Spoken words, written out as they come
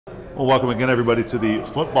Well, welcome again, everybody, to the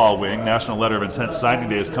football wing. National Letter of Intent Signing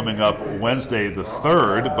Day is coming up Wednesday the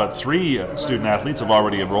 3rd, but 3 student-athletes have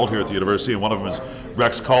already enrolled here at the university, and one of them is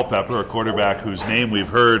Rex Culpepper, a quarterback whose name we've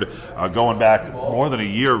heard going back more than a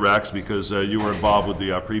year, Rex, because you were involved with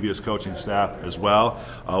the previous coaching staff as well.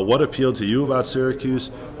 What appealed to you about Syracuse?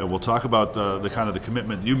 And we'll talk about the kind of the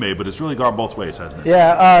commitment you made, but it's really gone both ways, hasn't it?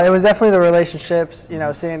 Yeah, it was definitely the relationships,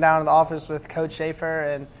 sitting down in the office with Coach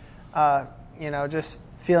Schaefer and, just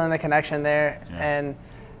feeling the connection there. Yeah.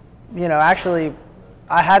 And, actually,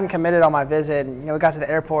 I hadn't committed on my visit. And, we got to the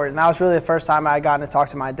airport, and that was really the first time I had gotten to talk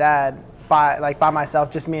to my dad by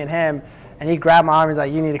myself, just me and him. And he grabbed my arm and he's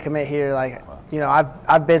like, "You need to commit here.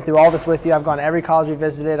 I've been through all this with you. I've gone to every college we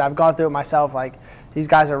visited. I've gone through it myself. These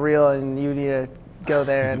guys are real, and you need to go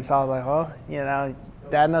there." And so I was like, well,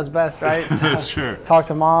 Dad knows best, right? So sure. Talked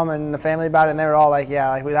to Mom and the family about it, and they were all like,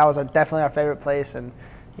 yeah, that was definitely our favorite place. And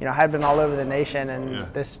I had been all over the nation,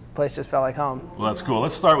 and this place just felt like home. Well, that's cool.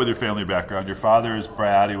 Let's start with your family background. Your father is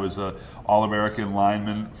Brad. He was an All-American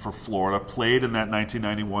lineman for Florida, played in that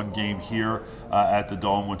 1991 game here at the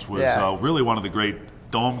Dome, which was really one of the great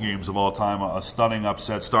Dome games of all time, a stunning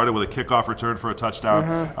upset. Started with a kickoff return for a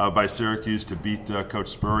touchdown by Syracuse to beat Coach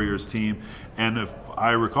Spurrier's team. And if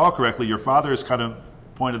I recall correctly, your father has kind of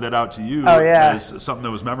pointed that out to you as something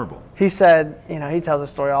that was memorable. He said, he tells a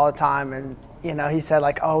story all the time, and he said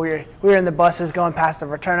we were in the buses going past the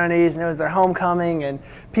fraternities, and it was their homecoming, and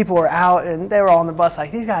people were out, and they were all on the bus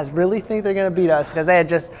like, these guys really think they're going to beat us, because they had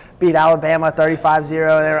just beat Alabama 35-0, they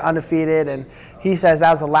were undefeated, and he says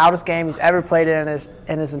that was the loudest game he's ever played in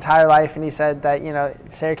his entire life, and he said that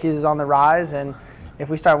Syracuse is on the rise, and if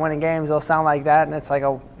we start winning games, it'll sound like that, and it's like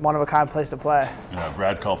a one-of-a-kind place to play. Yeah,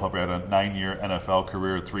 Brad Culpepper had a 9-year NFL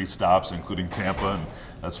career, 3 stops, including Tampa, and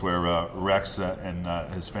that's where Rex and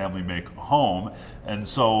his family make home. And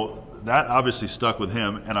so that obviously stuck with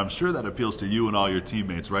him, and I'm sure that appeals to you and all your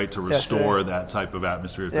teammates, right, to restore that type of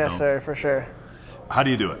atmosphere at the Dome. Yes, sir, for sure. How do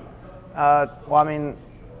you do it?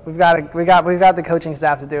 We've got the coaching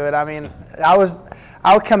staff to do it. I was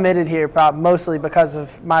committed here mostly because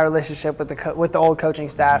of my relationship with the old coaching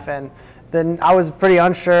staff, and then I was pretty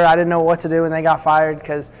unsure. I didn't know what to do when they got fired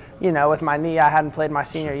because with my knee I hadn't played my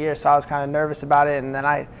senior year, so I was kind of nervous about it. And then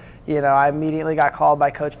I immediately got called by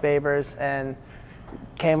Coach Babers and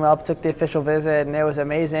came up, took the official visit, and it was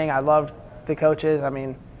amazing. I loved the coaches.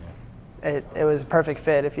 It was a perfect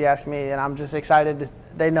fit, if you ask me, and I'm just excited.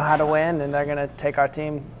 They know how to win, and they're going to take our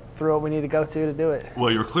team through what we need to go to do it.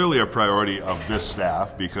 Well, you're clearly a priority of this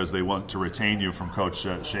staff because they want to retain you from Coach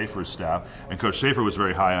Schaefer's staff, and Coach Schaefer was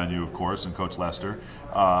very high on you, of course, and Coach Lester.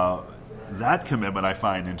 That commitment I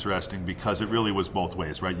find interesting because it really was both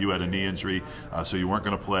ways, right? You had a knee injury, so you weren't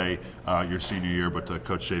going to play your senior year, but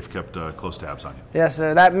Coach Schaefer kept close tabs on you. Yes,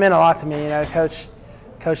 sir. That meant a lot to me.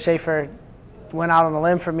 Coach Schaefer went out on a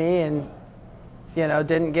limb for me and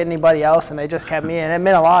didn't get anybody else, and they just kept me, and it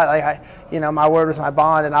meant a lot. My word was my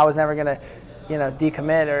bond, and I was never gonna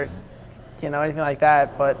decommit or anything like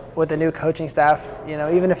that. But with the new coaching staff,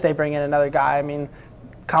 even if they bring in another guy,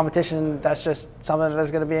 competition, that's just something that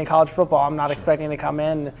there's going to be in college football. I'm not expecting to come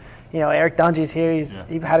in. Eric Dungy's here.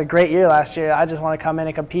 He had a great year last year. I just want to come in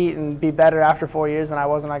and compete and be better after 4 years than I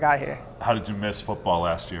was when I got here. How did you miss football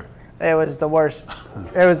last year? It was the worst.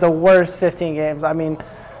 It was the worst 15 games.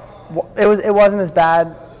 It wasn't as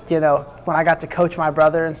bad, when I got to coach my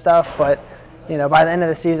brother and stuff, but, by the end of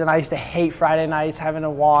the season, I used to hate Friday nights having to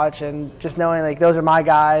watch and just knowing, those are my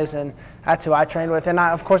guys, and that's who I trained with. And,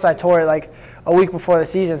 of course, I tore it, a week before the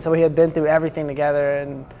season, so we had been through everything together,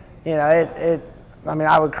 and,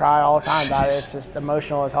 I would cry all the time about it. It's just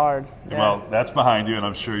emotional. It's hard. Yeah. Well, that's behind you, and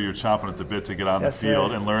I'm sure you're chomping at the bit to get on the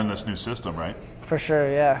field and learn this new system, right? For sure,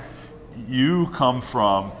 yeah. You come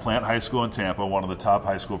from Plant High School in Tampa, one of the top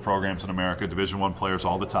high school programs in America, Division I players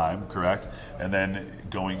all the time, correct? And then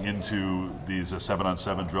going into these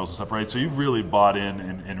 7-on-7 drills and stuff, right? So you've really bought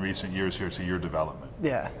in recent years here to your development.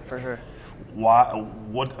 Yeah, for sure.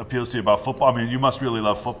 What appeals to you about football? You must really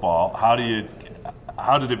love football. How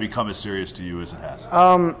did it become as serious to you as it has?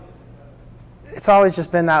 It's always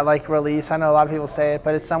just been that release. I know a lot of people say it,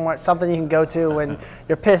 but it's something you can go to when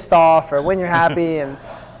you're pissed off or when you're happy, and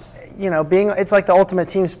it's like the ultimate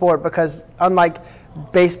team sport because unlike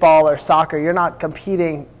baseball or soccer, you're not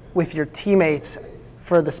competing with your teammates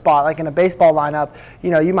for the spot. Like in a baseball lineup,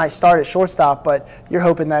 you might start at shortstop, but you're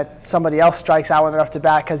hoping that somebody else strikes out when they're up to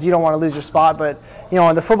bat because you don't want to lose your spot. But,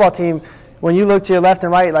 on the football team, when you look to your left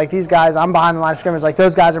and right, these guys, I'm behind the line of scrimmage,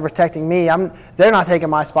 those guys are protecting me. They're not taking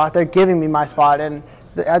my spot. They're giving me my spot. And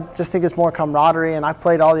I just think it's more camaraderie, and I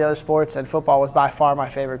played all the other sports, and football was by far my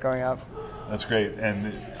favorite growing up. That's great,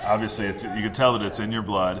 and obviously you can tell that it's in your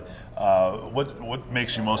blood. What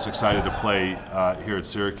makes you most excited to play here at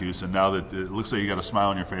Syracuse, and now that it looks like you got a smile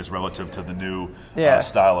on your face relative to the new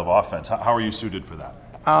style of offense? How are you suited for that?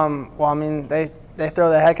 Well, I mean, they throw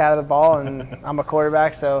the heck out of the ball, and I'm a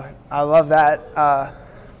quarterback, so I love that.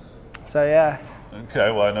 So yeah.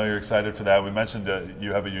 Okay, well, I know you're excited for that. We mentioned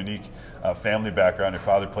you have a unique family background. Your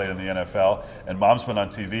father played in the NFL, and Mom's been on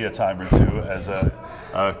TV a time or two as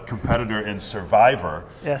a competitor in Survivor.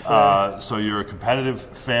 Yes, sir. So you're a competitive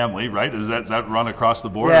family, right? Does that run across the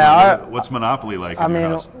board? Yeah. What's Monopoly like in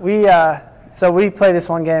your house? We play this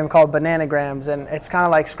one game called Bananagrams, and it's kind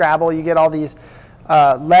of like Scrabble. You get all these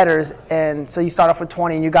letters, and so you start off with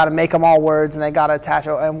 20, and you got to make them all words, and they got to attach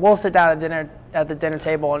it. And we'll sit down at the dinner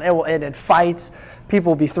table, and it will end in fights.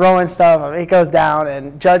 People will be throwing stuff. I mean, it goes down.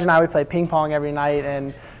 And Judge and I, we play ping pong every night,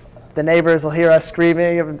 and the neighbors will hear us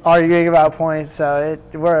screaming and arguing about points. So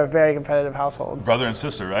we're a very competitive household. Brother and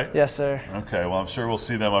sister, right? Yes, sir. Okay, well, I'm sure we'll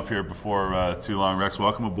see them up here before too long. Rex,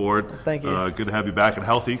 welcome aboard. Thank you. Good to have you back and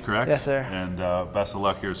healthy, correct? Yes, sir. And best of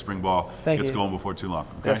luck here at spring ball. Gets going before too long.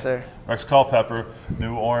 Okay? Yes, sir. Rex Culpepper,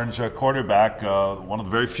 new Orange quarterback, one of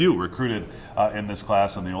the very few recruited in this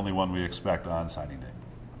class, and the only one we expect on signing day.